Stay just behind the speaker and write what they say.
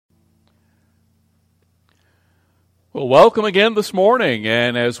Well, welcome again this morning,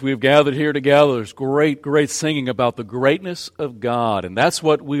 and as we've gathered here together, there's great singing about the greatness of God, and that's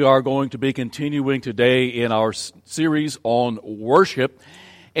what we are going to be continuing today in our series on worship.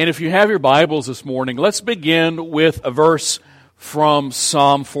 And if you have your Bibles this morning, let's begin with a verse from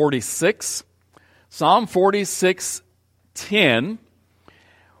Psalm 46. Psalm 46:10,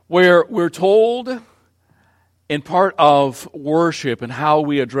 where we're told in part of worship and how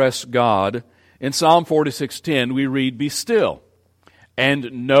we address God. In Psalm 46:10, we read, "Be still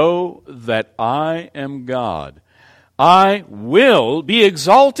and know that I am God. I will be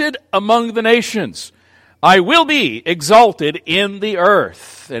exalted among the nations. I will be exalted in the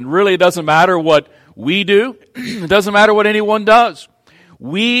earth." And really, it doesn't matter what we do. It doesn't matter what anyone does.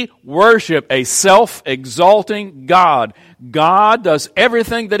 We worship a self-exalting God. God does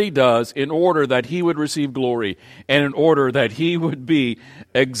everything that He does in order that He would receive glory and in order that He would be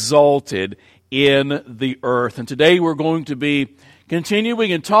exalted in the earth. And today we're going to be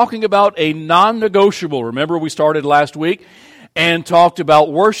continuing and talking about a non-negotiable. Remember, we started last week and talked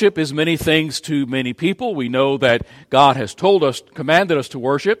about worship is many things to many people. We know that God has commanded us to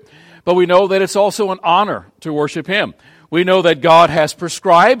worship, but we know that it's also an honor to worship Him. We know that God has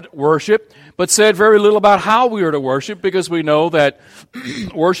prescribed worship, but said very little about how we are to worship, because we know that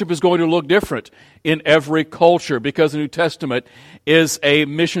worship is going to look different in every culture, because the New Testament is a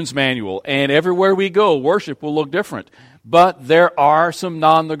missions manual, and everywhere we go, worship will look different. But there are some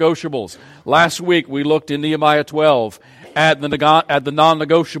non-negotiables. Last week, we looked in Nehemiah 12 at the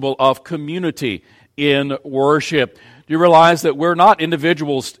non-negotiable of community in worship. Do you realize that we're not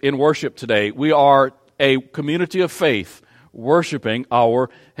individuals in worship today? We are a community of faith worshiping our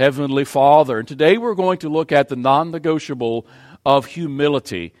Heavenly Father. And today we're going to look at the non-negotiable of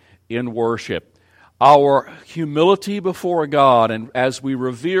humility in worship. Our humility before God, and as we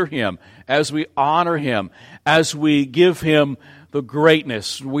revere Him, as we honor Him, as we give Him the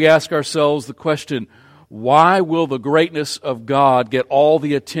greatness, we ask ourselves the question, why will the greatness of God get all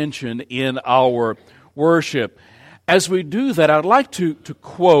the attention in our worship? As we do that, I'd like to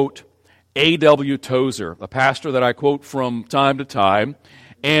quote A.W. Tozer, a pastor that I quote from time to time.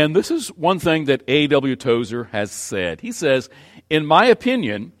 And this is one thing that A.W. Tozer has said. He says, "In my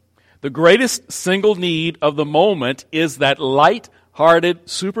opinion, the greatest single need of the moment is that light-hearted,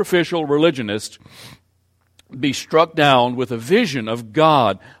 superficial religionist be struck down with a vision of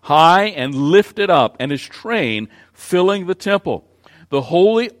God high and lifted up, and His train filling the temple. The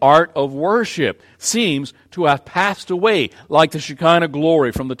holy art of worship seems to have passed away like the Shekinah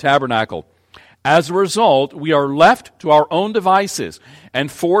glory from the tabernacle. As a result, we are left to our own devices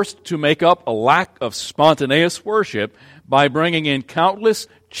and forced to make up a lack of spontaneous worship by bringing in countless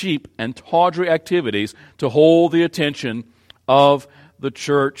cheap and tawdry activities to hold the attention of the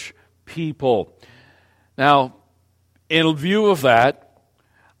church people." Now, in view of that,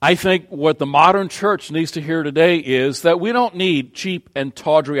 I think what the modern church needs to hear today is that we don't need cheap and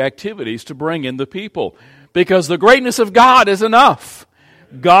tawdry activities to bring in the people, because the greatness of God is enough.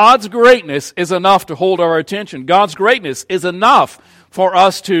 God's greatness is enough to hold our attention. God's greatness is enough for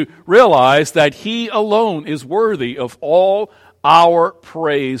us to realize that He alone is worthy of all our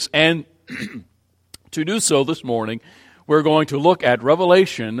praise. And to do so this morning, we're going to look at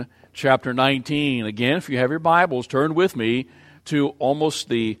Revelation chapter 19. Again, if you have your Bibles, turn with me to almost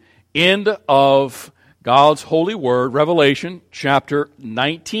the end of God's holy word, Revelation chapter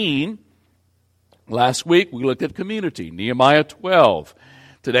 19. Last week we looked at community, Nehemiah 12.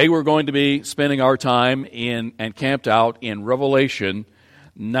 Today we're going to be spending our time in and camped out in Revelation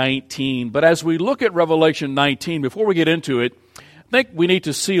 19. But as we look at Revelation 19, before we get into it, I think we need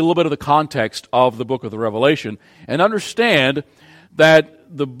to see a little bit of the context of the book of the Revelation and understand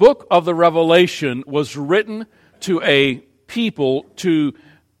that the book of the Revelation was written to a people, to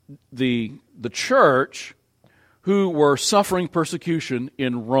the church, who were suffering persecution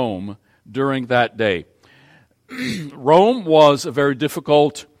in Rome during that day. Rome was a very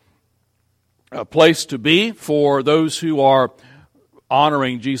difficult place to be for those who are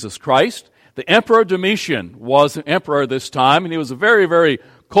honoring Jesus Christ. The Emperor Domitian was an emperor this time, and he was a very, very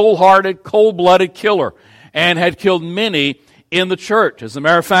cold-hearted, cold-blooded killer, and had killed many in the church. As a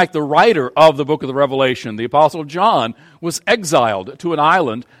matter of fact, the writer of the book of the Revelation, the Apostle John, was exiled to an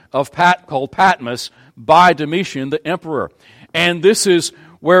island called Patmos by Domitian, the emperor. And this is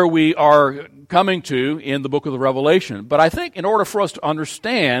where we are coming to in the book of the Revelation. But I think in order for us to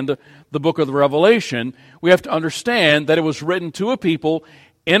understand the book of the Revelation, we have to understand that it was written to a people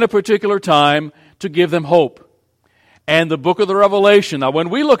in a particular time to give them hope. And the book of the Revelation, now when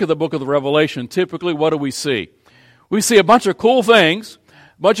we look at the book of the Revelation, typically what do we see? We see a bunch of cool things,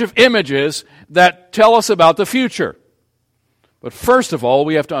 a bunch of images that tell us about the future. But first of all,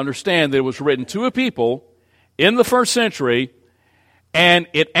 we have to understand that it was written to a people in the first century, and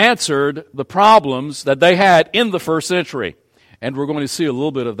it answered the problems that they had in the first century. And we're going to see a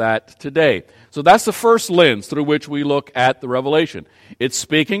little bit of that today. So that's the first lens through which we look at the Revelation. It's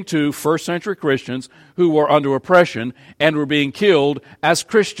speaking to first century Christians who were under oppression and were being killed as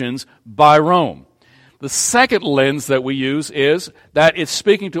Christians by Rome. The second lens that we use is that it's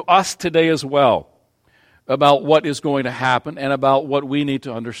speaking to us today as well about what is going to happen and about what we need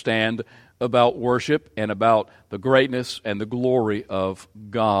to understand about worship and about the greatness and the glory of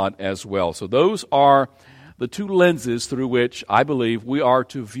God as well. So those are the two lenses through which I believe we are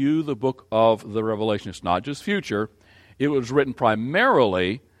to view the book of the Revelation. It's not just future. It was written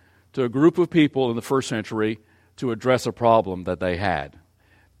primarily to a group of people in the first century to address a problem that they had.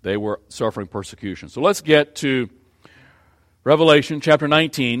 They were suffering persecution. So let's get to Revelation chapter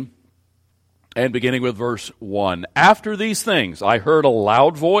 19 and beginning with verse 1. After these things I heard a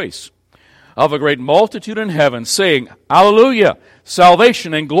loud voice of a great multitude in heaven, saying, Hallelujah!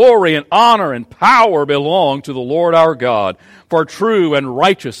 Salvation and glory and honor and power belong to the Lord our God, for true and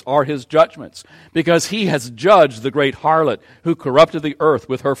righteous are his judgments, because he has judged the great harlot who corrupted the earth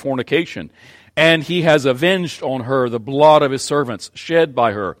with her fornication, and he has avenged on her the blood of his servants shed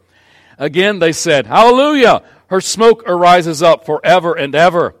by her. Again they said, Hallelujah! Her smoke arises up forever and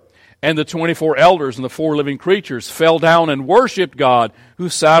ever. And the 24 elders and the 4 living creatures fell down and worshipped God who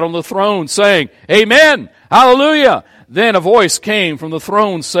sat on the throne, saying, Amen! Hallelujah! Then a voice came from the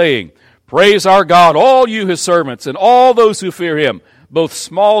throne saying, Praise our God, all you his servants, and all those who fear him, both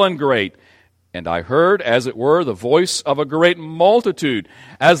small and great. And I heard, as it were, the voice of a great multitude,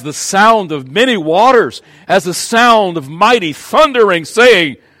 as the sound of many waters, as the sound of mighty thundering,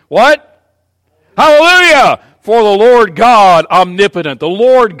 saying, What? Hallelujah! For the Lord God omnipotent, the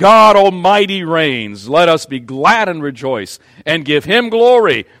Lord God Almighty reigns. Let us be glad and rejoice, and give him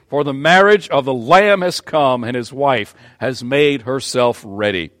glory, for the marriage of the Lamb has come, and his wife has made herself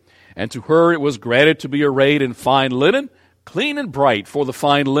ready. And to her it was granted to be arrayed in fine linen, clean and bright, for the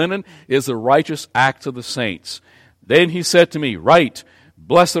fine linen is the righteous acts of the saints. Then he said to me, Write,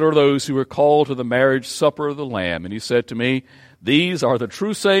 blessed are those who are called to the marriage supper of the Lamb. And he said to me, These are the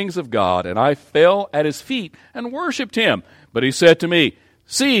true sayings of God. And I fell at his feet and worshipped him. But he said to me,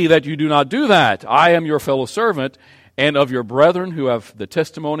 See that you do not do that. I am your fellow servant and of your brethren who have the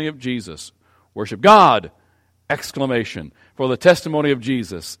testimony of Jesus. Worship God! Exclamation. For the testimony of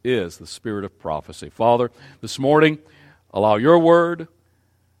Jesus is the spirit of prophecy. Father, this morning, allow your word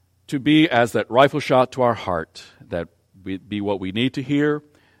to be as that rifle shot to our heart, that we be what we need to hear,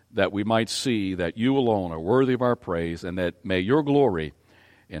 that we might see that you alone are worthy of our praise, and that may your glory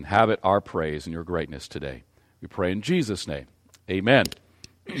inhabit our praise and your greatness today. We pray in Jesus' name. Amen.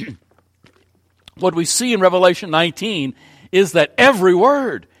 What we see in Revelation 19 is that every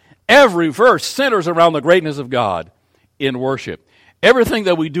word, every verse centers around the greatness of God in worship. Everything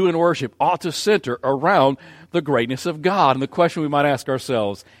that we do in worship ought to center around the greatness of God. And the question we might ask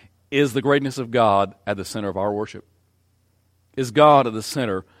ourselves, is the greatness of God at the center of our worship? Is God at the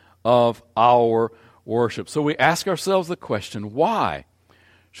center of our worship? So we ask ourselves the question, why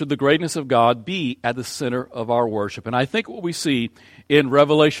should the greatness of God be at the center of our worship? And I think what we see in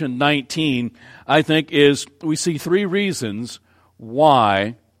Revelation 19, I think is we see 3 reasons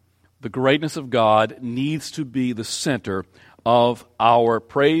why the greatness of God needs to be the center of our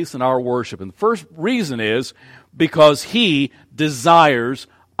praise and our worship. And the first reason is because he desires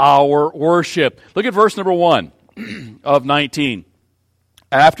our worship. Look at verse number 1 of 19.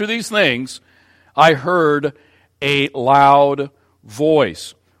 After these things, I heard a loud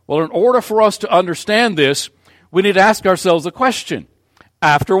voice. Well, in order for us to understand this, we need to ask ourselves the question,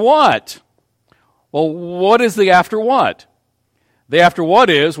 after what? Well, what is the after what? The after what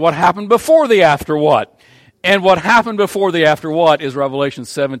is what happened before the after what. And what happened before the after what is Revelation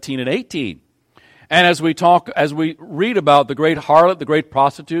 17 and 18. And as we read about the great harlot, the great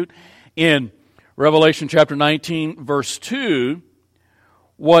prostitute in Revelation chapter 19, verse 2,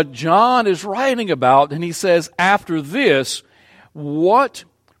 what John is writing about, and he says, after this, what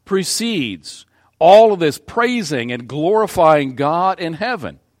precedes all of this praising and glorifying God in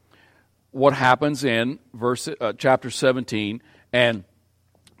heaven? What happens in chapter 17 and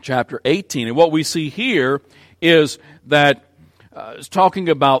chapter 18. And what we see here is that it's talking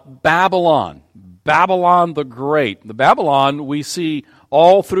about Babylon. Babylon the Great. The Babylon we see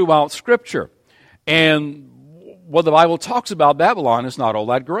all throughout Scripture. And what the Bible talks about Babylon is not all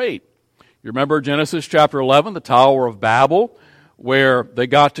that great. You remember Genesis chapter 11, the Tower of Babel, where they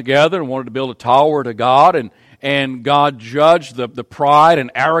got together and wanted to build a tower to God, and God judged the pride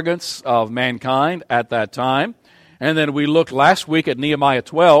and arrogance of mankind at that time. And then we looked last week at Nehemiah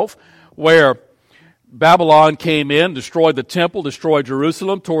 12, where Babylon came in, destroyed the temple, destroyed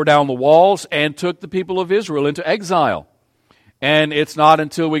Jerusalem, tore down the walls, and took the people of Israel into exile. And it's not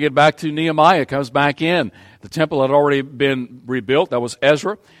until we get back to Nehemiah comes back in. The temple had already been rebuilt. That was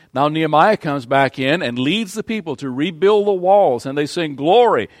Ezra. Now Nehemiah comes back in and leads the people to rebuild the walls. And they sing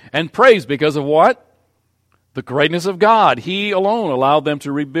glory and praise because of what? The greatness of God. He alone allowed them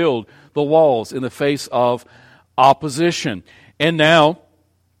to rebuild the walls in the face of opposition. And now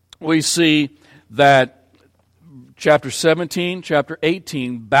we see that chapter 17, chapter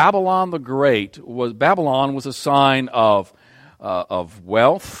 18, Babylon the Great Babylon was a sign of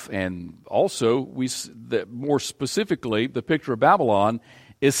wealth, and also more specifically, the picture of Babylon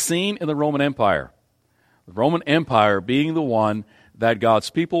is seen in the Roman Empire. The Roman Empire being the one that God's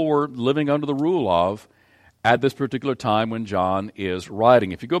people were living under the rule of at this particular time when John is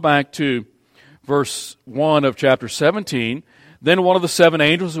writing. If you go back to verse 1 of chapter 17, then one of the 7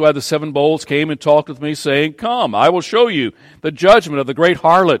 angels who had the 7 bowls came and talked with me, saying, Come, I will show you the judgment of the great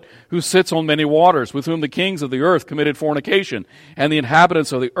harlot who sits on many waters, with whom the kings of the earth committed fornication, and the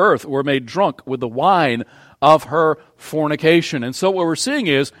inhabitants of the earth were made drunk with the wine of her fornication. And so what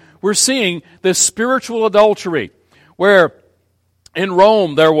we're seeing this spiritual adultery, where in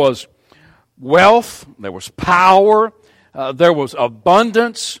Rome there was wealth, there was power, there was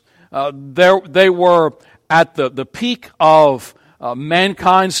abundance, they were at the peak of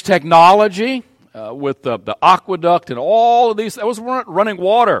mankind's technology with the aqueduct and all of these. That was running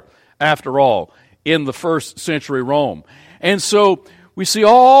water, after all, in the first century Rome. And so we see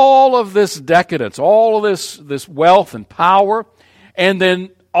all of this decadence, all of this wealth and power, and then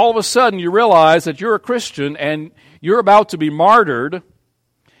all of a sudden you realize that you're a Christian and you're about to be martyred,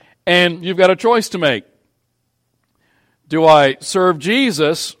 and you've got a choice to make. Do I serve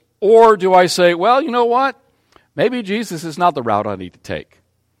Jesus, or do I say, well, you know what? Maybe Jesus is not the route I need to take.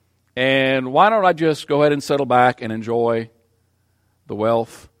 And why don't I just go ahead and settle back and enjoy the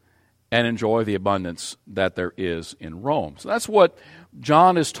wealth and enjoy the abundance that there is in Rome? So that's what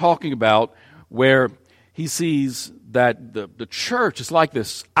John is talking about, where he sees that the church is like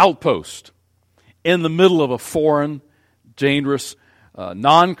this outpost in the middle of a foreign, dangerous,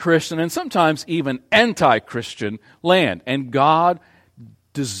 non-Christian, and sometimes even anti-Christian land. And God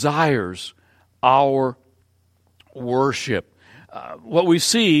desires our worship. What we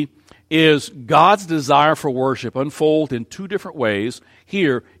see is God's desire for worship unfold in 2 different ways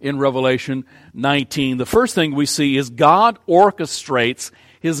here in Revelation 19. The first thing we see is God orchestrates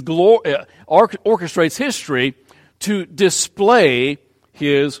orchestrates history to display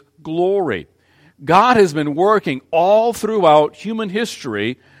His glory. God has been working all throughout human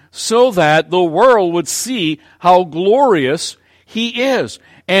history so that the world would see how glorious He is,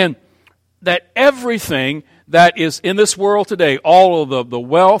 and that everything that is in this world today, all of the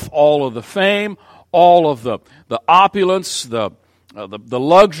wealth, all of the fame, all of the opulence, the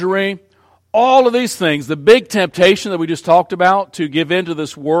luxury, all of these things, the big temptation that we just talked about to give into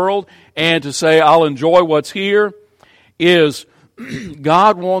this world and to say, I'll enjoy what's here, is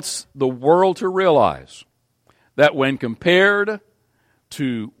God wants the world to realize that when compared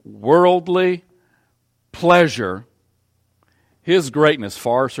to worldly pleasure, His greatness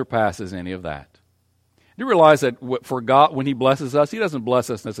far surpasses any of that. Do you realize that for God, when He blesses us, He doesn't bless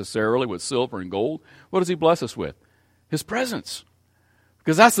us necessarily with silver and gold. What does He bless us with? His presence.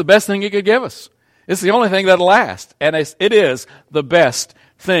 Because that's the best thing He could give us. It's the only thing that'll last. And it is the best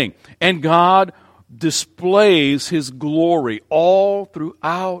thing. And God displays His glory all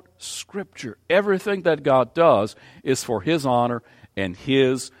throughout Scripture. Everything that God does is for His honor and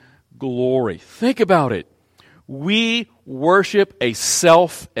His glory. Think about it. We worship a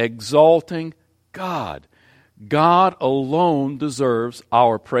self-exalting God. God alone deserves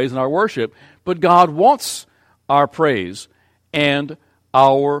our praise and our worship, but God wants our praise and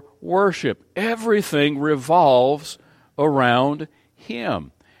our worship. Everything revolves around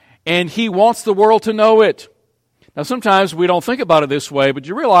Him, and He wants the world to know it. Now, sometimes we don't think about it this way, but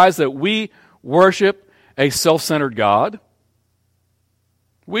you realize that we worship a self-centered God?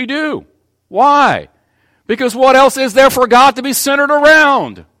 We do. Why? Because what else is there for God to be centered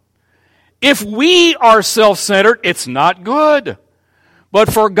around? If we are self-centered, it's not good.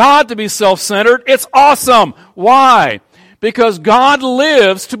 But for God to be self-centered, it's awesome. Why? Because God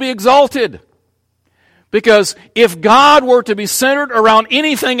lives to be exalted. Because if God were to be centered around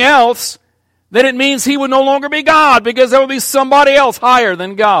anything else, then it means He would no longer be God, because there would be somebody else higher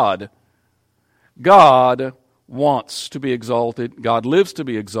than God. God wants to be exalted. God lives to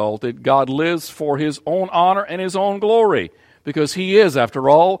be exalted. God lives for His own honor and His own glory. because He is, after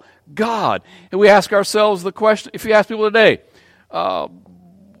all, God. And we ask ourselves the question, if you ask people today,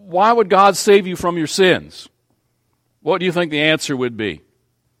 why would God save you from your sins? What do you think the answer would be?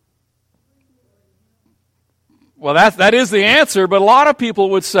 Well, that is the answer, but a lot of people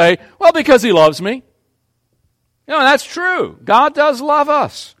would say, well, because He loves me. You know, that's true. God does love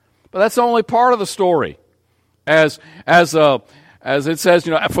us, but that's only part of the story. As it says,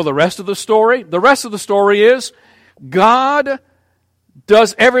 for the rest of the story is God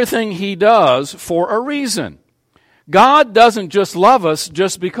does everything He does for a reason. God doesn't just love us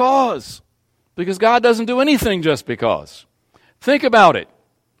just because God doesn't do anything just because. Think about it.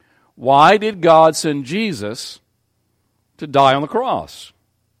 Why did God send Jesus to die on the cross?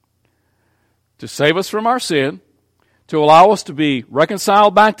 To save us from our sin, to allow us to be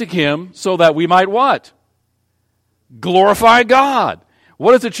reconciled back to Him so that we might what? Glorify God.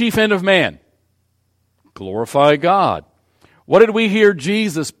 What is the chief end of man? Glorify God. What did we hear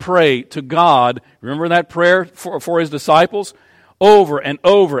Jesus pray to God? Remember that prayer for His disciples? Over and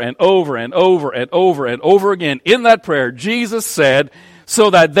over and over and over and over and over again. In that prayer, Jesus said, so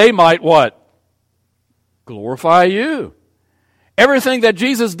that they might what? Glorify you. Everything that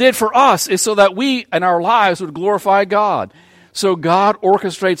Jesus did for us is so that we and our lives would glorify God. So God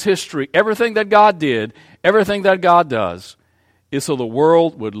orchestrates history. Everything that God did, everything that God does, is so the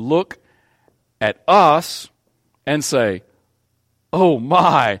world would look at us and say, oh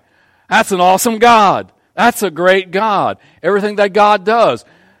my, that's an awesome God. That's a great God. Everything that God does,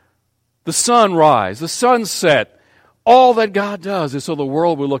 the sunrise, the sunset, all that God does is so the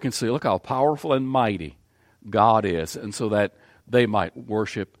world will look and see, look how powerful and mighty God is, and so that they might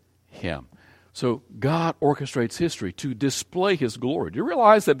worship Him. So God orchestrates history to display His glory. Do you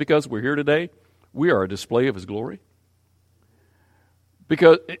realize that because we're here today, we are a display of His glory?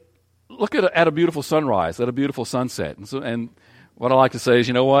 Because look at a beautiful sunrise, at a beautiful sunset. And what I like to say is,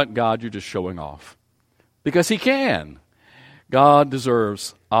 you know what? God, you're just showing off. Because He can. God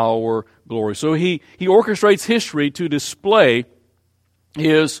deserves our glory. So He orchestrates history to display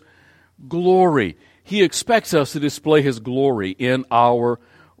His glory. He expects us to display His glory in our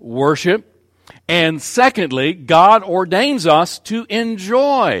worship. And secondly, God ordains us to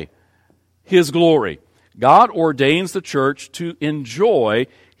enjoy His glory. God ordains the church to enjoy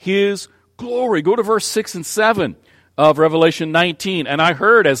His glory. Go to verse 6 and 7 of Revelation 19. And I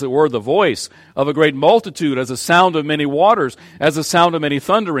heard, as it were, the voice of a great multitude, as a sound of many waters, as a sound of many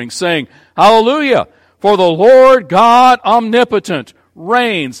thunderings, saying, Hallelujah! For the Lord God omnipotent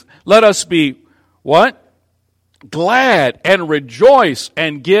reigns. Let us be, what? Glad and rejoice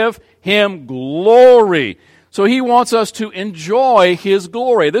and give Him glory. So He wants us to enjoy His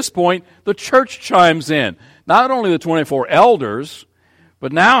glory. At this point, the church chimes in. Not only the 24 elders,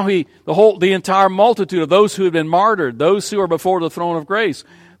 but now the entire multitude of those who have been martyred, those who are before the throne of grace,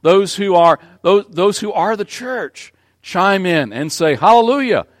 those who are the church, chime in and say,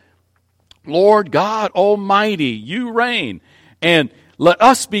 Hallelujah! Lord God Almighty, You reign, and let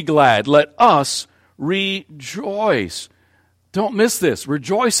us be glad. Let us rejoice. Don't miss this.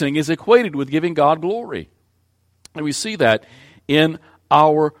 Rejoicing is equated with giving God glory. And we see that in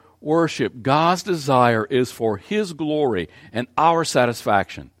our worship. God's desire is for His glory and our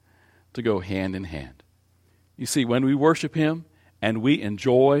satisfaction to go hand in hand. You see, when we worship Him and we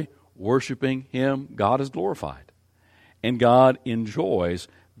enjoy worshiping Him, God is glorified. And God enjoys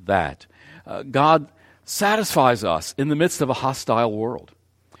that. God satisfies us in the midst of a hostile world.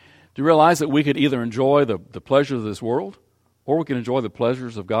 Do you realize that we could either enjoy the pleasures of this world or we can enjoy the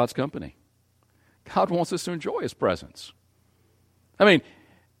pleasures of God's company? God wants us to enjoy His presence. I mean,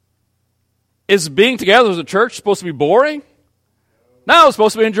 is being together as a church supposed to be boring? No, it's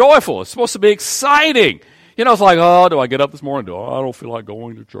supposed to be joyful. It's supposed to be exciting. You know, it's like, oh, do I get up this morning? I don't feel like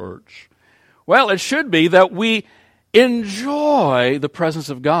going to church. Well, it should be that we enjoy the presence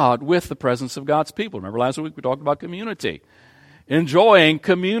of God with the presence of God's people. Remember last week we talked about community. Enjoying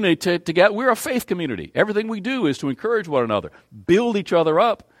community together. We're a faith community. Everything we do is to encourage one another, build each other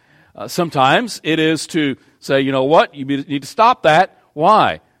up. Sometimes it is to say, you know what, you need to stop that.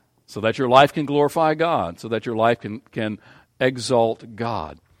 Why? So that your life can glorify God, so that your life can exalt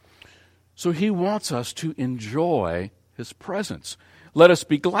God. So He wants us to enjoy His presence. Let us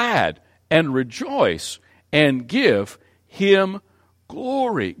be glad and rejoice and give Him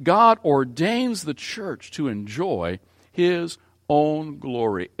glory. God ordains the church to enjoy His own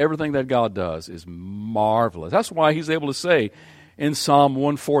glory. Everything that God does is marvelous. That's why He's able to say in Psalm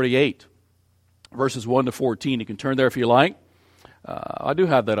 148, verses 1 to 14. You can turn there if you like. I do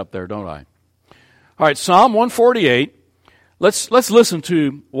have that up there, don't I? All right, Psalm 148. Let's listen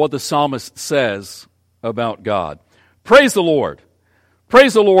to what the psalmist says about God. Praise the Lord.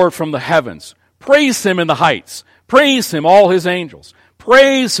 Praise the Lord from the heavens. Praise Him in the heights. Praise Him, all His angels.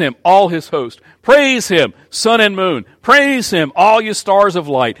 Praise Him, all His host. Praise Him, sun and moon. Praise Him, all you stars of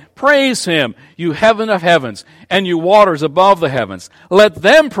light. Praise Him, you heaven of heavens, and you waters above the heavens. Let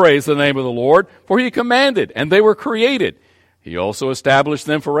them praise the name of the Lord, for He commanded, and they were created. He also established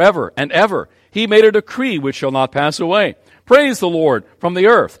them forever and ever. He made a decree which shall not pass away. Praise the Lord from the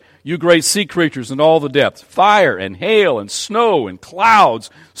earth, you great sea creatures in all the depths, fire and hail and snow and clouds,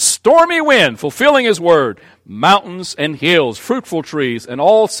 stormy wind, fulfilling His word, mountains and hills, fruitful trees and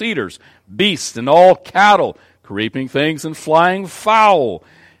all cedars, beasts and all cattle, creeping things and flying fowl,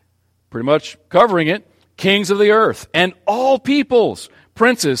 pretty much covering it, kings of the earth, and all peoples,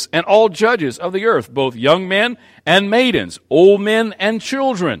 princes and all judges of the earth, both young men and maidens, old men and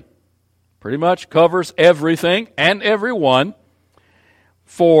children. Pretty much covers everything and everyone.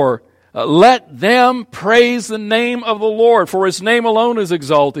 For let them praise the name of the Lord, for His name alone is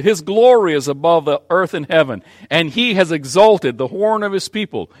exalted. His glory is above the earth and heaven, and He has exalted the horn of His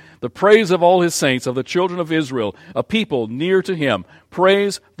people, the praise of all His saints, of the children of Israel, a people near to Him.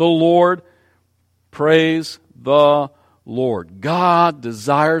 Praise the Lord. Praise the Lord. God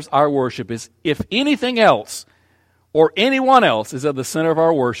desires our worship. If anything else or anyone else is at the center of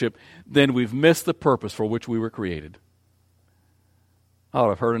our worship, then we've missed the purpose for which we were created. I ought to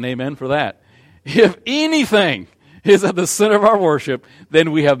have heard an amen for that. If anything is at the center of our worship,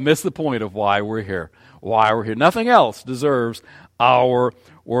 then we have missed the point of why we're here. Why we're here. Nothing else deserves our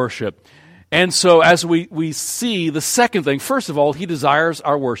worship. And so as we see the second thing, first of all, He desires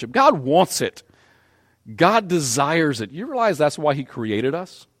our worship. God wants it. God desires it. You realize that's why He created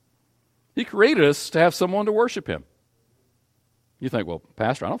us? He created us to have someone to worship Him. You think, well,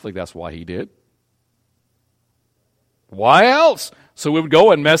 Pastor, I don't think that's why He did. Why else? So we would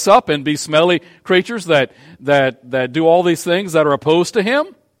go and mess up and be smelly creatures that do all these things that are opposed to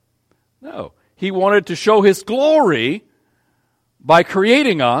Him? No. He wanted to show His glory by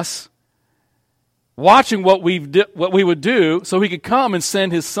creating us, watching what we would do, so He could come and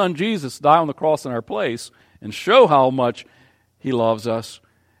send His Son Jesus to die on the cross in our place and show how much He loves us,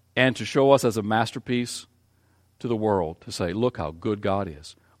 and to show us as a masterpiece to the world, to say, look how good God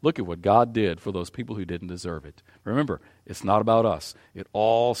is. Look at what God did for those people who didn't deserve it. Remember, it's not about us. It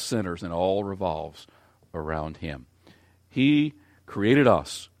all centers and all revolves around Him. He created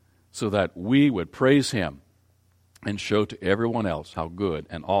us so that we would praise Him and show to everyone else how good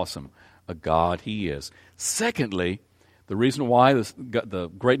and awesome a God He is. Secondly, the reason why the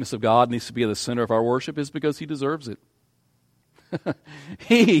greatness of God needs to be at the center of our worship is because He deserves it.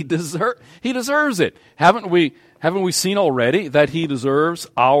 He deserves it. Haven't we seen already that He deserves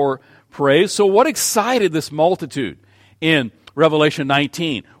our praise? So what excited this multitude in Revelation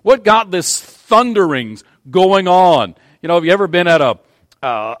 19? What got this thunderings going on? You know, have you ever been at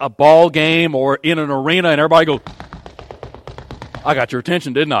a ball game or in an arena and everybody goes, I got your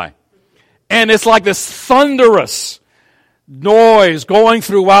attention, didn't I? And it's like this thunderous noise going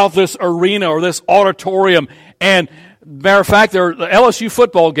throughout this arena or this auditorium. And matter of fact, there are the LSU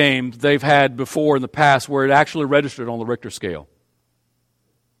football games they've had before in the past where it actually registered on the Richter scale.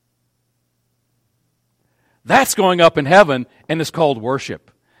 That's going up in heaven, and it's called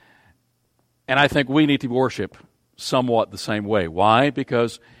worship. And I think we need to worship somewhat the same way. Why?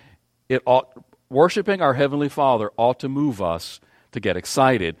 Because worshiping our Heavenly Father ought to move us to get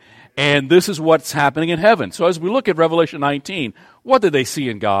excited. And this is what's happening in heaven. So as we look at Revelation 19, what did they see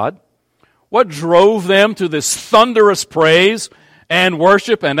in God? What drove them to this thunderous praise and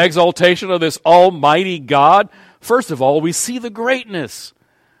worship and exaltation of this almighty God? First of all, we see the greatness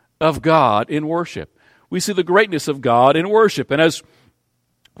of God in worship. We see the greatness of God in worship. And as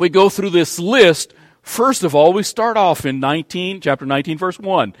we go through this list, first of all, we start off in chapter 19, verse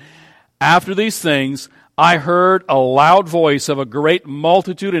 1. After these things, I heard a loud voice of a great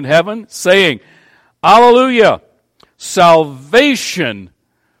multitude in heaven saying, Alleluia! Salvation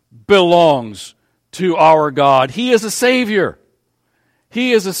belongs to our God. He is a Savior.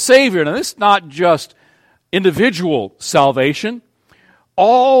 He is a Savior. Now, this is not just individual salvation.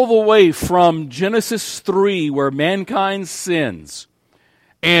 All the way from Genesis 3, where mankind sins,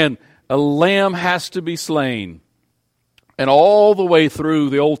 and a lamb has to be slain, and all the way through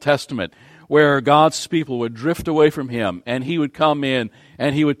the Old Testament, where God's people would drift away from Him, and He would come in,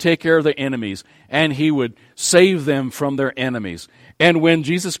 and He would take care of their enemies, and He would save them from their enemies. And when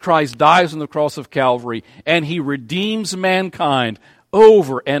Jesus Christ dies on the cross of Calvary, and He redeems mankind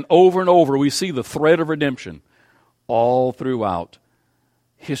over and over and over, we see the thread of redemption all throughout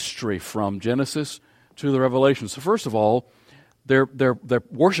history from Genesis to the Revelation. So first of all, They're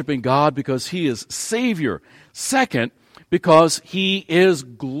worshiping God because He is Savior. Second, because He is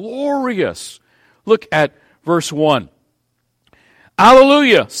glorious. Look at verse 1.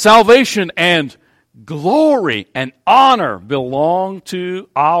 Hallelujah! Salvation and glory and honor belong to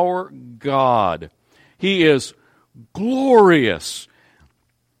our God. He is glorious.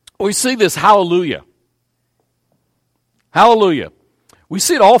 We see this hallelujah. Hallelujah. We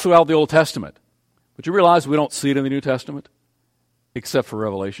see it all throughout the Old Testament. But you realize we don't see it in the New Testament, except for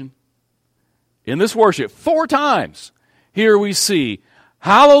Revelation. In this worship, 4 times, here we see,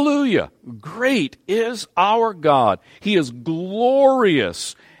 hallelujah, great is our God. He is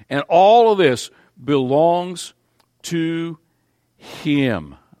glorious, and all of this belongs to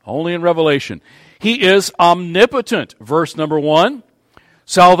Him. Only in Revelation. He is omnipotent, verse number 1.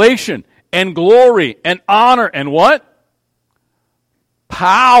 Salvation and glory and honor and what?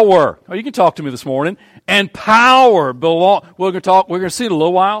 Power. Oh, you can talk to me this morning. And power belong. We're going to see in a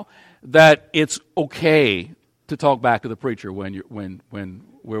little while that it's okay to talk back to the preacher when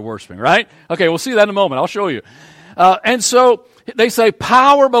we're worshiping, right? Okay, we'll see that in a moment. I'll show you. And so they say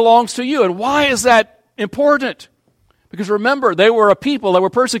power belongs to you. And why is that important? Because remember, they were a people that were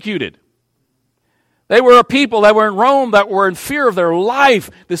persecuted. They were a people that were in Rome that were in fear of their life.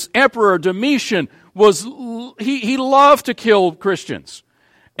 This emperor Domitian he loved to kill Christians.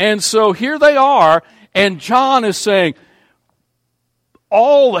 And so here they are, and John is saying,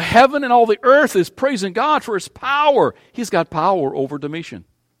 all the heaven and all the earth is praising God for His power. He's got power over Domitian.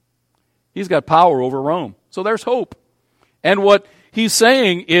 He's got power over Rome. So there's hope. And what he's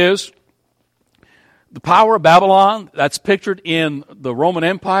saying is the power of Babylon that's pictured in the Roman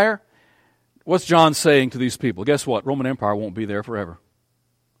Empire. What's John saying to these people? Guess what? Roman Empire won't be there forever.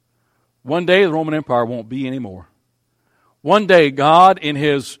 One day the Roman Empire won't be anymore. One day God in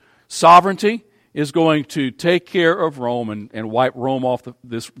His sovereignty is going to take care of Rome and wipe Rome off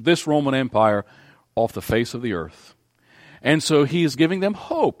this Roman Empire off the face of the earth. And so He is giving them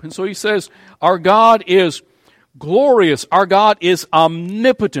hope. And so He says, our God is glorious. Our God is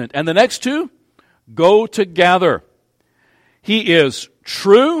omnipotent. And the next two go together. He is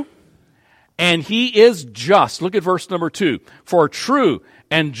true and He is just. Look at verse number 2. For true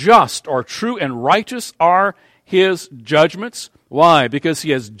and just, or true and righteous are His judgments. Why? Because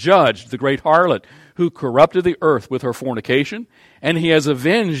He has judged the great harlot who corrupted the earth with her fornication, and He has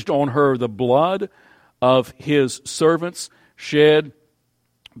avenged on her the blood of His servants shed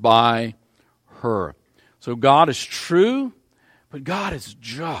by her. So God is true, but God is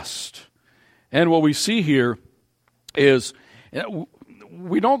just. And what we see here is,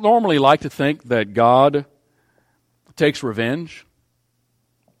 we don't normally like to think that God takes revenge,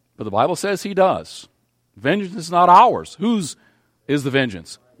 but the Bible says He does. Vengeance is not ours. Whose is the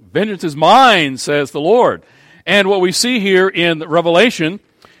vengeance? Vengeance is mine, says the Lord. And what we see here in Revelation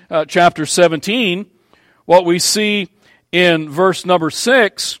chapter 17, what we see in verse number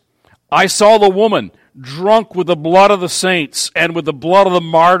 6, I saw the woman drunk with the blood of the saints and with the blood of the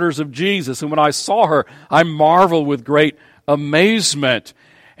martyrs of Jesus. And when I saw her, I marveled with great amazement.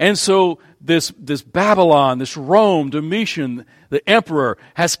 And so this Babylon, this Rome, Domitian, the emperor,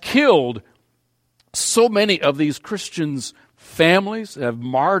 has killed so many of these Christians' families, have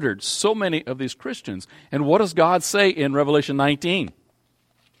martyred so many of these Christians. And what does God say in Revelation 19?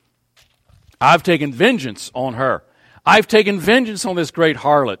 I've taken vengeance on her. I've taken vengeance on this great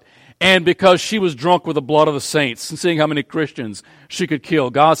harlot. And because she was drunk with the blood of the saints, and seeing how many Christians she could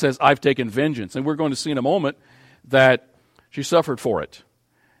kill, God says, I've taken vengeance. And we're going to see in a moment that she suffered for it.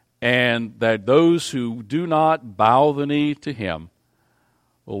 And that those who do not bow the knee to Him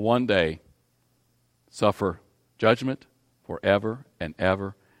will one day suffer judgment forever and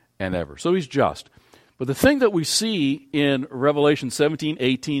ever and ever. So He's just. But the thing that we see in Revelation 17,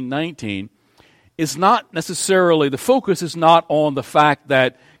 18, 19 is not necessarily, the focus is not on the fact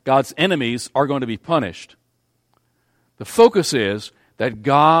that God's enemies are going to be punished. The focus is that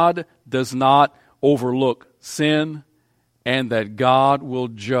God does not overlook sin and that God will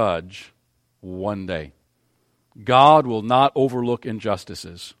judge one day. God will not overlook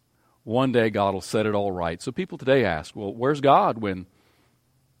injustices. One day God will set it all right. So people today ask, well, where's God when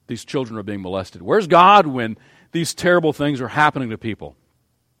these children are being molested? Where's God when these terrible things are happening to people?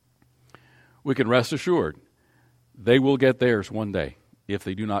 We can rest assured they will get theirs one day if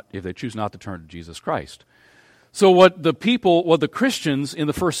they choose not to turn to Jesus Christ. So what the Christians in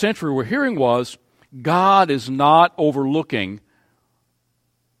the first century were hearing was, God is not overlooking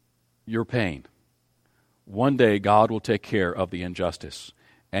your pain. One day God will take care of the injustice,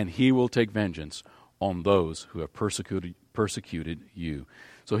 and He will take vengeance on those who have persecuted you.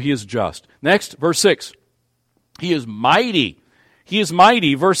 So He is just. Next, verse 6. He is mighty. He is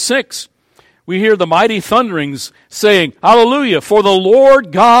mighty. Verse 6, we hear the mighty thunderings saying, Hallelujah, for the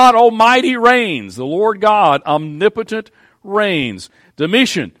Lord God Almighty reigns. The Lord God omnipotent reigns.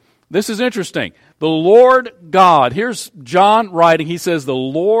 Domitian, this is interesting. The Lord God, here's John writing, he says, the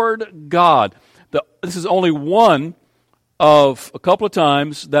Lord God. This is only one of a couple of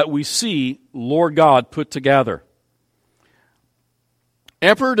times that we see Lord God put together.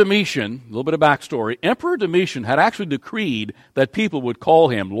 Emperor Domitian, a little bit of backstory, Emperor Domitian had actually decreed that people would call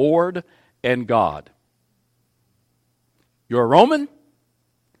him Lord and God. You're a Roman?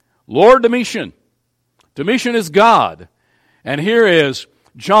 Lord Domitian. Domitian is God. And here is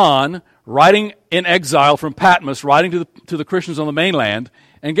John writing in exile from Patmos, writing to the Christians on the mainland.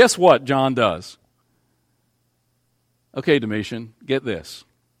 And guess what John does? Okay, Domitian, get this.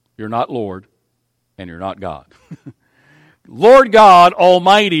 You're not Lord, and you're not God. Lord God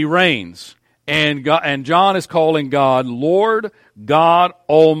Almighty reigns. And John is calling God Lord God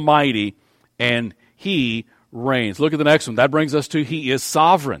Almighty, and He reigns. Look at the next one. That brings us to He is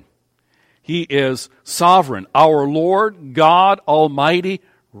sovereign. He is sovereign. Our Lord God Almighty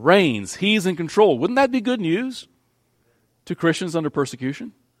reigns. He's in control. Wouldn't that be good news to Christians under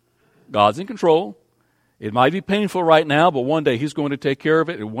persecution? God's in control. It might be painful right now, but one day He's going to take care of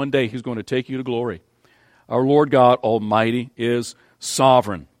it, and one day He's going to take you to glory. Our Lord God Almighty is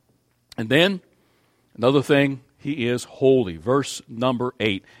sovereign. And then, another thing, He is holy. Verse number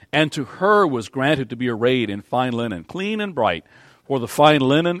 8. And to her was granted to be arrayed in fine linen, clean and bright, for the fine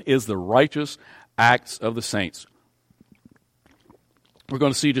linen is the righteous acts of the saints. We're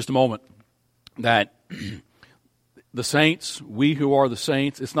going to see in just a moment that the saints, we who are the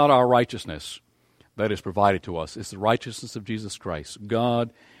saints, it's not our righteousness that is provided to us. It's the righteousness of Jesus Christ.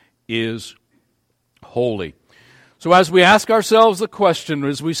 God is holy. So as we ask ourselves the question,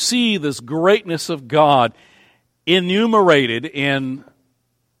 as we see this greatness of God enumerated in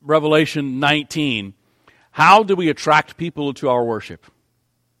Revelation 19, how do we attract people into our worship?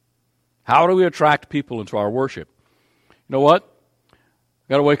 How do we attract people into our worship? You know what? I've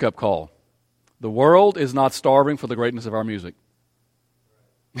got a wake-up call. The world is not starving for the greatness of our music.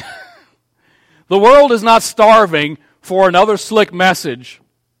 The world is not starving for another slick message.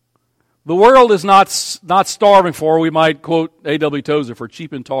 The world is not starving for, we might quote A.W. Tozer, for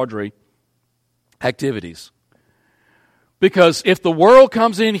cheap and tawdry activities. Because if the world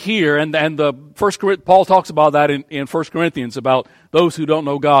comes in here, and the Paul talks about that in 1 Corinthians, about those who don't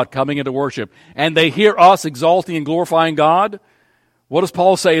know God coming into worship, and they hear us exalting and glorifying God, what does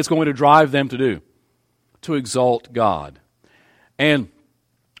Paul say it's going to drive them to do? To exalt God. And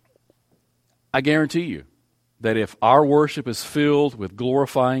I guarantee you that if our worship is filled with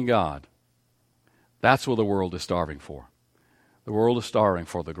glorifying God, that's what the world is starving for. The world is starving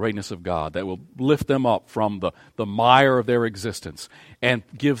for the greatness of God that will lift them up from the mire of their existence and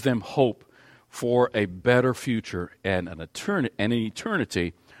give them hope for a better future and an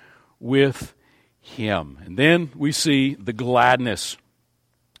eternity with Him. And then we see the gladness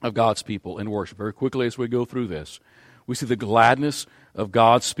of God's people in worship. Very quickly as we go through this, we see the gladness of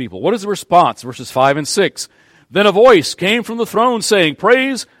God's people. What is the response? Verses 5 and 6. Then a voice came from the throne saying,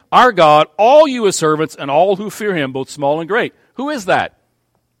 Praise our God, all you His servants, and all who fear Him, both small and great. Who is that?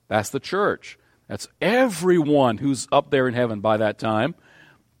 That's the church. That's everyone who's up there in heaven by that time.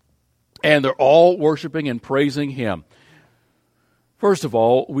 And they're all worshiping and praising Him. First of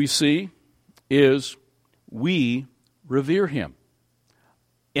all, we see is we revere Him.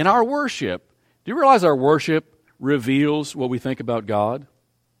 In our worship, do you realize our worship reveals what we think about God?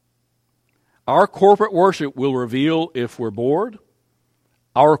 Our corporate worship will reveal if we're bored.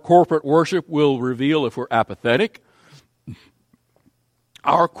 Our corporate worship will reveal if we're apathetic.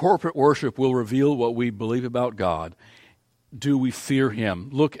 Our corporate worship will reveal what we believe about God. Do we fear Him?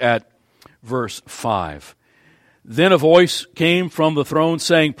 Look at verse 5. Then a voice came from the throne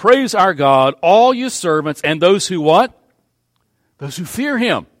saying, Praise our God, all you servants, and those who what? Those who fear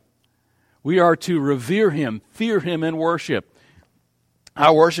Him. We are to revere Him, fear Him in worship.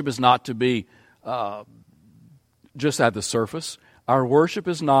 Our worship is not to be just at the surface. Our worship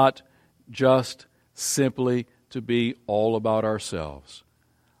is not just simply to be all about ourselves.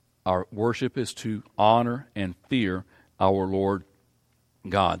 Our worship is to honor and fear our Lord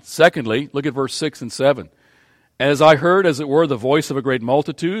God. Secondly, look at verse 6 and 7. As I heard, as it were, the voice of a great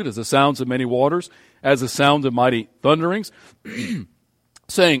multitude, as the sounds of many waters, as the sound of mighty thunderings,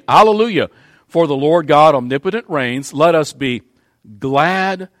 saying, Hallelujah, for the Lord God omnipotent reigns. Let us be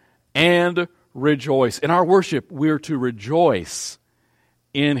glad and rejoice. In our worship, we're to rejoice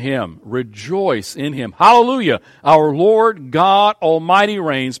in Him. Rejoice in Him. Hallelujah, our Lord God Almighty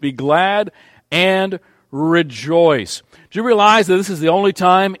reigns. Be glad and rejoice. Do you realize that this is the only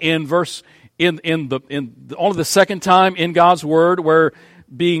time only the second time in God's Word where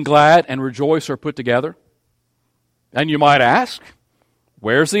being glad and rejoice are put together? And you might ask,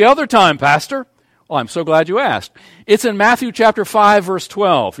 where's the other time, Pastor? Well, I'm so glad you asked. It's in Matthew chapter 5, verse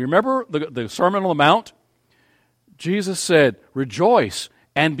 12. You remember the Sermon on the Mount? Jesus said, rejoice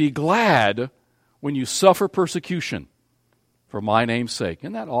and be glad when you suffer persecution for my name's sake.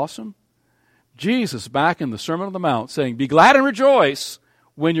 Isn't that awesome? Jesus, back in the Sermon on the Mount, saying, be glad and rejoice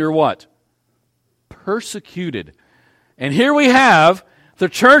when you're what? Persecuted. And here we have the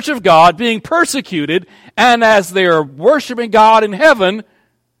church of God being persecuted, and as they are worshiping God in heaven,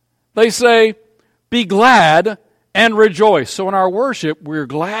 they say, be glad and rejoice. So in our worship, we're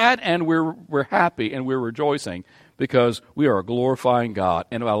glad and we're happy and we're rejoicing because we are glorifying God.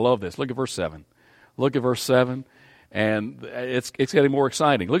 And I love this. Look at verse 7. Look at verse 7, and it's getting more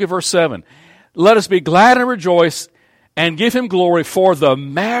exciting. Look at verse 7. Let us be glad and rejoice and give him glory, for the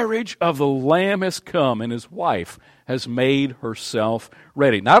marriage of the Lamb has come, and his wife has made herself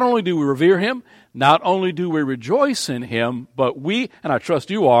ready. Not only do we revere him, not only do we rejoice in him, but we, and I trust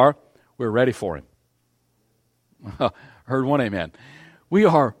you are, we're ready for him. Heard one amen. We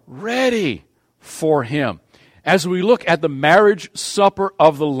are ready for him. As we look at the marriage supper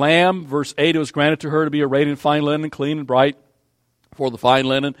of the Lamb, verse 8, it was granted to her to be arrayed in fine linen, clean and bright, for the fine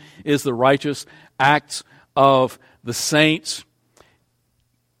linen is the righteous acts of the saints.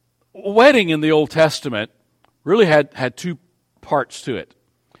 Wedding in the Old Testament really had two parts to it.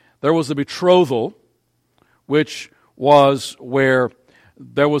 There was the betrothal, which was where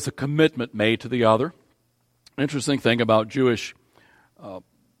there was a commitment made to the other. Interesting thing about Jewish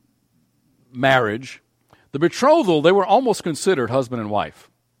marriage, the betrothal, they were almost considered husband and wife,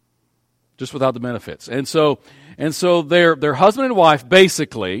 just without the benefits. And so they're husband and wife,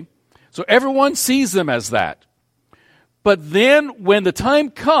 basically. So everyone sees them as that. But then when the time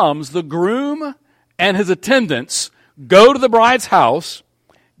comes, the groom and his attendants go to the bride's house,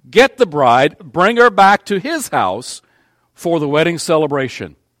 get the bride, bring her back to his house for the wedding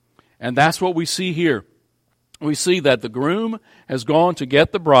celebration. And that's what we see here. We see that the groom has gone to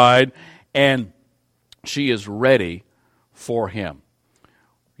get the bride, and she is ready for him.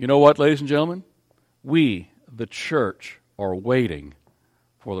 You know what, ladies and gentlemen? We, the church, are waiting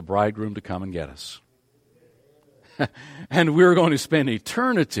for the bridegroom to come and get us. And we're going to spend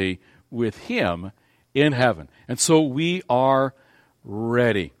eternity with him in heaven. And so we are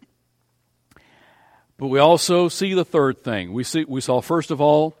ready. But we also see the third thing. We saw, first of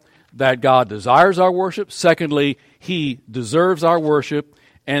all, that God desires our worship. Secondly, he deserves our worship.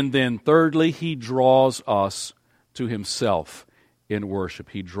 And then thirdly, he draws us to himself in worship.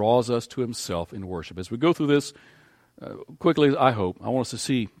 He draws us to himself in worship. As we go through this quickly, I hope, I want us to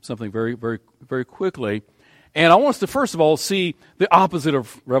see something very, very, very quickly. And I want us to, first of all, see the opposite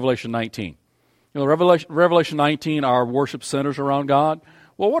of Revelation 19. You know, Revelation 19, our worship centers around God.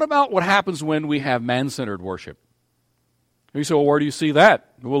 Well, what about what happens when we have man-centered worship? You say, well, where do you see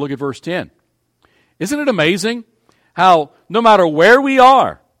that? We'll look at verse 10. Isn't it amazing how no matter where we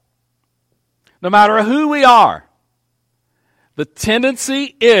are, no matter who we are, the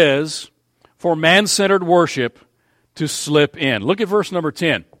tendency is for man-centered worship to slip in. Look at verse number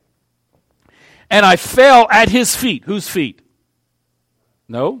 10. And I fell at his feet. Whose feet?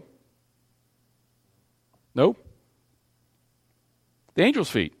 No. The angel's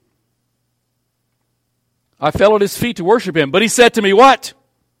feet. I fell at his feet to worship him. But he said to me, what?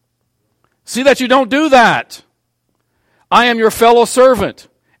 See that you don't do that. I am your fellow servant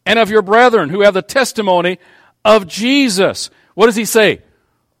and of your brethren who have the testimony of Jesus. What does he say?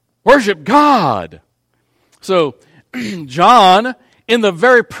 Worship God. So, John, in the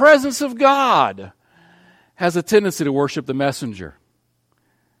very presence of God, has a tendency to worship the messenger.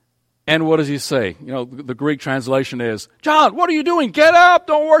 And what does he say? You know, the Greek translation is, John, what are you doing? Get up,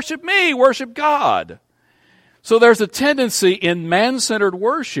 don't worship me, worship God. So there's a tendency in man-centered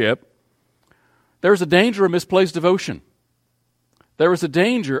worship, there's a danger of misplaced devotion. There is a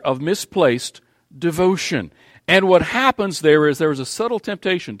danger of misplaced devotion. And what happens there is a subtle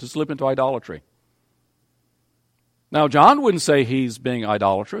temptation to slip into idolatry. Now, John wouldn't say he's being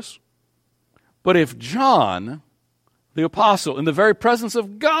idolatrous, but if John, the apostle, in the very presence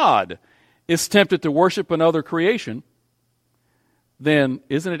of God, is tempted to worship another creation, then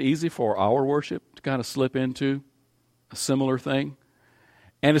isn't it easy for our worship to kind of slip into a similar thing?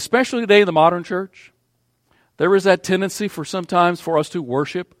 And especially today in the modern church, there is that tendency sometimes for us to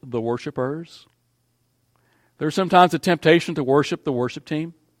worship the worshipers. There's sometimes a temptation to worship the worship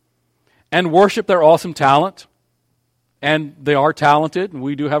team and worship their awesome talent and they are talented, and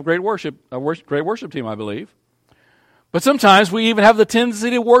we do have great worship team, I believe. But sometimes we even have the tendency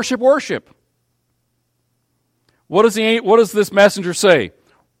to worship. What does this messenger say?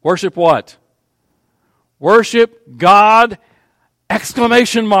 Worship what? Worship God,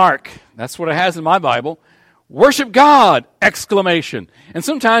 exclamation mark. That's what it has in my Bible. Worship God, exclamation. And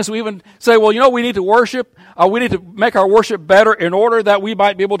sometimes we even say, well, we need to worship, we need to make our worship better in order that we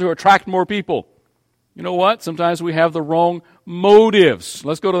might be able to attract more people. You know what? Sometimes we have the wrong motives.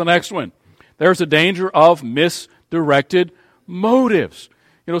 Let's go to the next one. There's a danger of misdirected motives.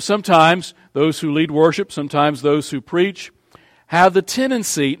 Sometimes those who lead worship, sometimes those who preach, have the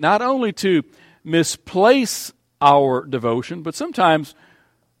tendency not only to misplace our devotion, but sometimes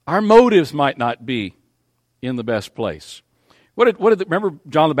our motives might not be in the best place. Remember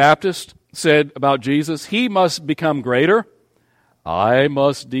John the Baptist said about Jesus, he must become greater, I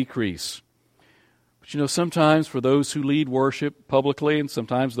must decrease. But sometimes for those who lead worship publicly and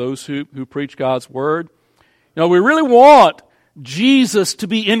sometimes those who preach God's word, we really want Jesus to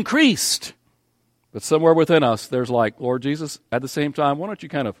be increased. But somewhere within us, there's Lord Jesus, at the same time, why don't you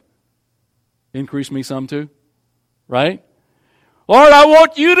kind of increase me some too? Right? Lord, I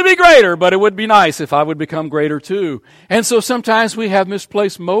want you to be greater, but it would be nice if I would become greater too. And so sometimes we have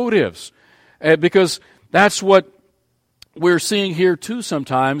misplaced motives because that's what we're seeing here too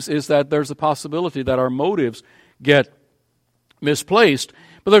sometimes, is that there's a possibility that our motives get misplaced.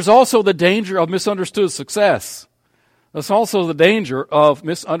 But there's also the danger of misunderstood success. There's also the danger of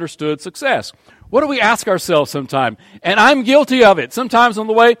misunderstood success. What do we ask ourselves sometimes? And I'm guilty of it. Sometimes on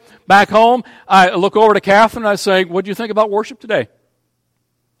the way back home, I look over to Catherine and I say, what do you think about worship today?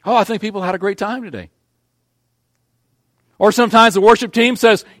 Oh, I think people had a great time today. Or sometimes the worship team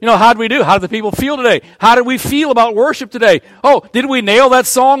says, how did we do? How did the people feel today? How did we feel about worship today? Oh, did we nail that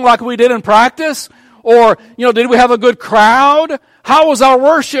song like we did in practice? Or, did we have a good crowd? How was our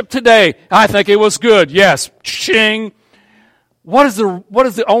worship today? I think it was good. Yes. Ching. What is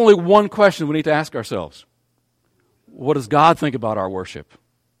the only one question we need to ask ourselves? What does God think about our worship?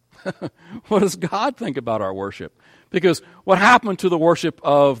 What does God think about our worship? Because what happened to the worship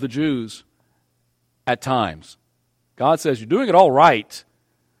of the Jews at times? God says, you're doing it all right,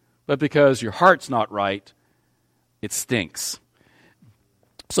 but because your heart's not right, it stinks.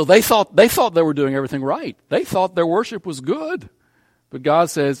 So they thought they were doing everything right. They thought their worship was good. But God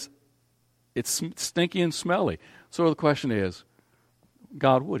says, it's stinky and smelly. So the question is,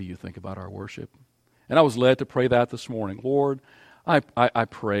 God, what do you think about our worship? And I was led to pray that this morning. Lord, I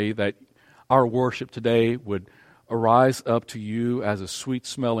pray that our worship today would arise up to you as a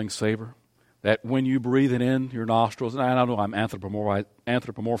sweet-smelling savor, that when you breathe it in your nostrils, and I don't know I'm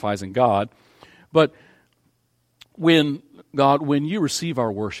anthropomorphizing God, but when you receive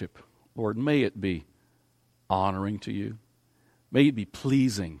our worship, Lord, may it be honoring to you. May it be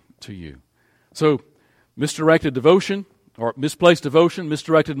pleasing to you. So, misdirected devotion, or misplaced devotion,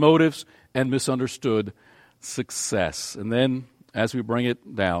 misdirected motives, and misunderstood success. And then, as we bring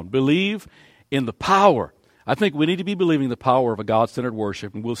it down, believe in the power. I think we need to be believing the power of a God-centered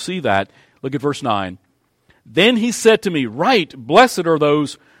worship, and we'll see that. Look at verse 9. Then he said to me, Right, blessed are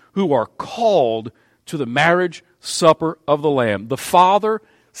those who are called to the marriage supper of the Lamb. The Father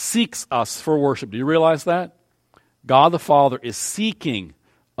seeks us for worship. Do you realize that? God the Father is seeking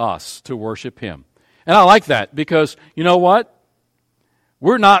us to worship Him. And I like that because, you know what?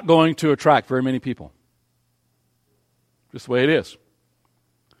 We're not going to attract very many people. Just the way it is.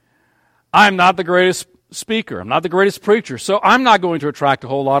 I'm not the greatest speaker. I'm not the greatest preacher, so I'm not going to attract a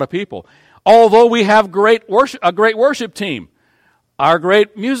whole lot of people. Although we have a great worship team, our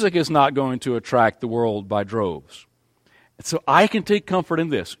great music is not going to attract the world by droves. And so I can take comfort in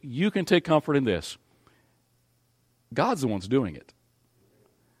this. You can take comfort in this. God's the one doing it.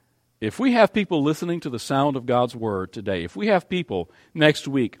 If we have people listening to the sound of God's word today, if we have people next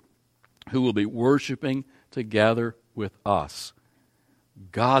week who will be worshiping together with us,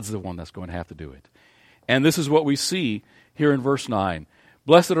 God's the one that's going to have to do it. And this is what we see here in verse 9.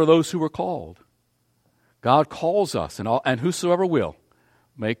 Blessed are those who are called. God calls us, and whosoever will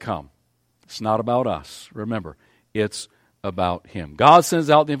may come. It's not about us. Remember, it's about Him. God sends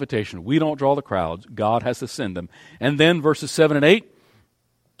out the invitation. We don't draw the crowds. God has to send them. And then verses 7 and 8,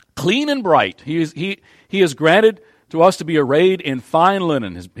 clean and bright. He has granted to us to be arrayed in fine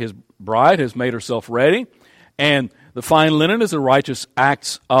linen. His bride has made herself ready. And the fine linen is the righteous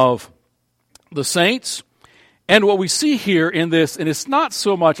acts of the saints. And what we see here in this, and it's not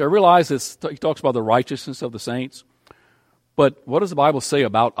so much, I realize he talks about the righteousness of the saints, but what does the Bible say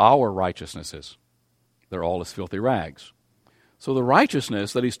about our righteousnesses? They're all as filthy rags. So the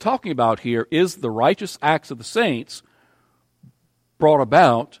righteousness that he's talking about here is the righteous acts of the saints brought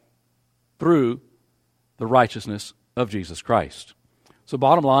about through the righteousness of Jesus Christ. So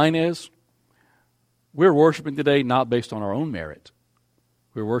bottom line is, we're worshiping today not based on our own merit.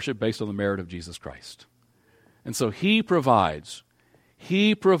 We're worshiping based on the merit of Jesus Christ. And so He provides.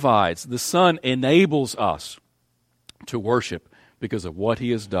 The Son enables us to worship because of what He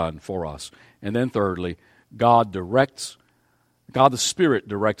has done for us. And then thirdly, God the Spirit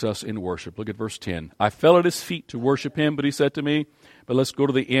directs us in worship. Look at verse 10. I fell at His feet to worship Him, but He said to me, but let's go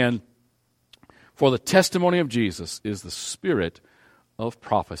to the end. For the testimony of Jesus is the spirit of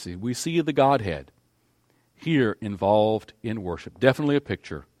prophecy. We see the Godhead here involved in worship. Definitely a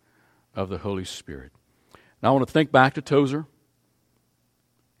picture of the Holy Spirit. Now I want to think back to Tozer.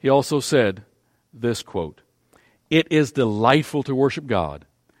 He also said this quote, "It is delightful to worship God,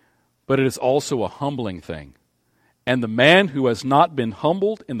 but it is also a humbling thing. And the man who has not been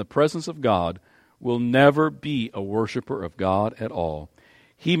humbled in the presence of God will never be a worshiper of God at all.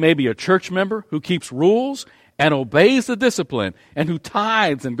 He may be a church member who keeps rules and obeys the discipline and who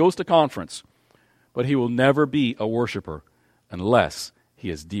tithes and goes to conference, but he will never be a worshiper unless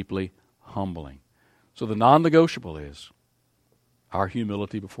he is deeply humbling." So the non-negotiable is our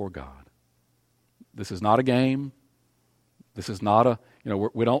humility before God. This is not a game. This is not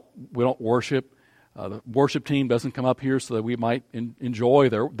we don't worship. The worship team doesn't come up here so that we might enjoy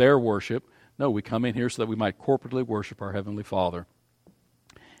their worship. No, we come in here so that we might corporately worship our Heavenly Father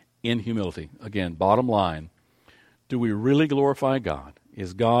in humility. Again, bottom line, do we really glorify God?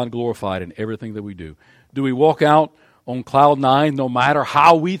 Is God glorified in everything that we do? Do we walk out on cloud nine no matter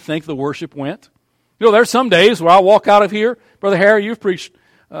how we think the worship went? There's some days where I walk out of here. Brother Harry, you've preached,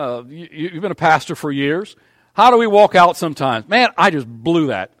 you've been a pastor for years. How do we walk out sometimes? Man, I just blew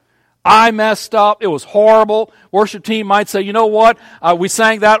that. I messed up. It was horrible. Worship team might say, you know what? We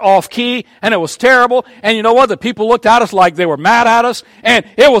sang that off key and it was terrible. And you know what? The people looked at us like they were mad at us and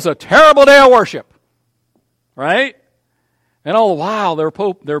it was a terrible day of worship. Right? And all the while, there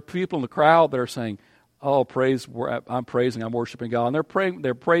are people in the crowd that are saying, oh, I'm praising, I'm worshiping God. And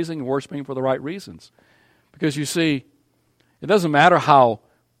they're praising and worshiping for the right reasons. Because you see, it doesn't matter how,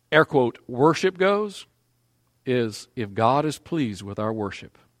 air quote, worship goes, is if God is pleased with our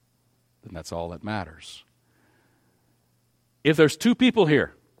worship, then that's all that matters. If there's two people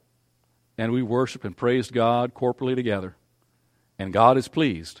here, and we worship and praise God corporately together, and God is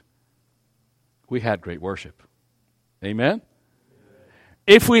pleased, we had great worship. Amen?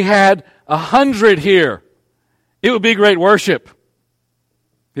 If we had 100 here, it would be great worship.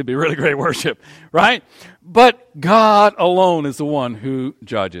 It'd be really great worship, right? But God alone is the one who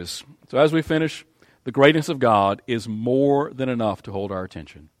judges. So as we finish, the greatness of God is more than enough to hold our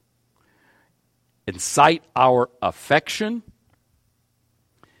attention. Incite our affection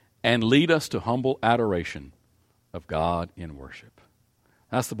and lead us to humble adoration of God in worship.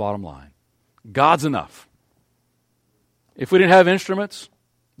 That's the bottom line. God's enough. If we didn't have instruments,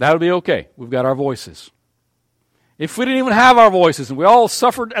 that would be okay. We've got our voices. If we didn't even have our voices and we all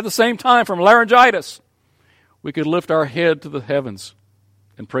suffered at the same time from laryngitis, we could lift our head to the heavens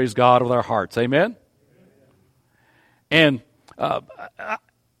and praise God with our hearts. Amen? And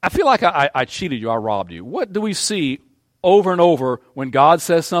I feel like I cheated you, I robbed you. What do we see over and over when God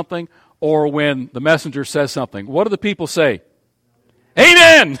says something or when the messenger says something? What do the people say?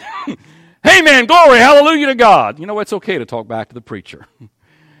 Amen! Amen! Glory! Hallelujah to God! It's okay to talk back to the preacher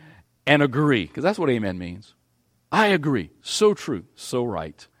and agree, because that's what amen means. I agree. So true. So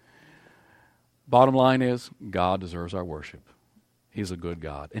right. Bottom line is, God deserves our worship. He's a good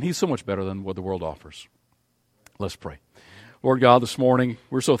God, and He's so much better than what the world offers. Let's pray. Lord God, this morning,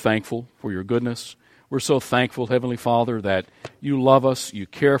 we're so thankful for Your goodness. We're so thankful, Heavenly Father, that You love us, You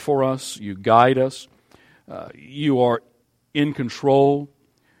care for us, You guide us. You are in control.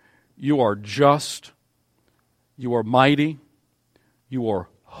 You are just. You are mighty. You are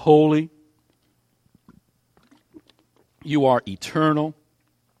holy. You are eternal.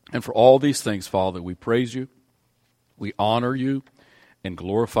 And for all these things, Father, we praise You, we honor You, and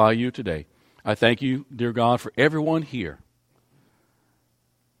glorify You today. I thank You, dear God, for everyone here.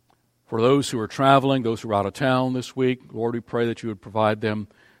 For those who are traveling, those who are out of town this week, Lord, we pray that You would provide them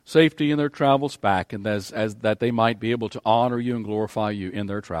safety in their travels back, and as that they might be able to honor You and glorify You in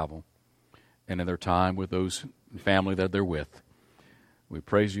their travel and in their time with those family that they're with. We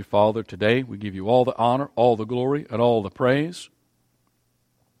praise You, Father, today. We give You all the honor, all the glory, and all the praise.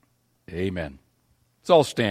 Amen. Let's all stand.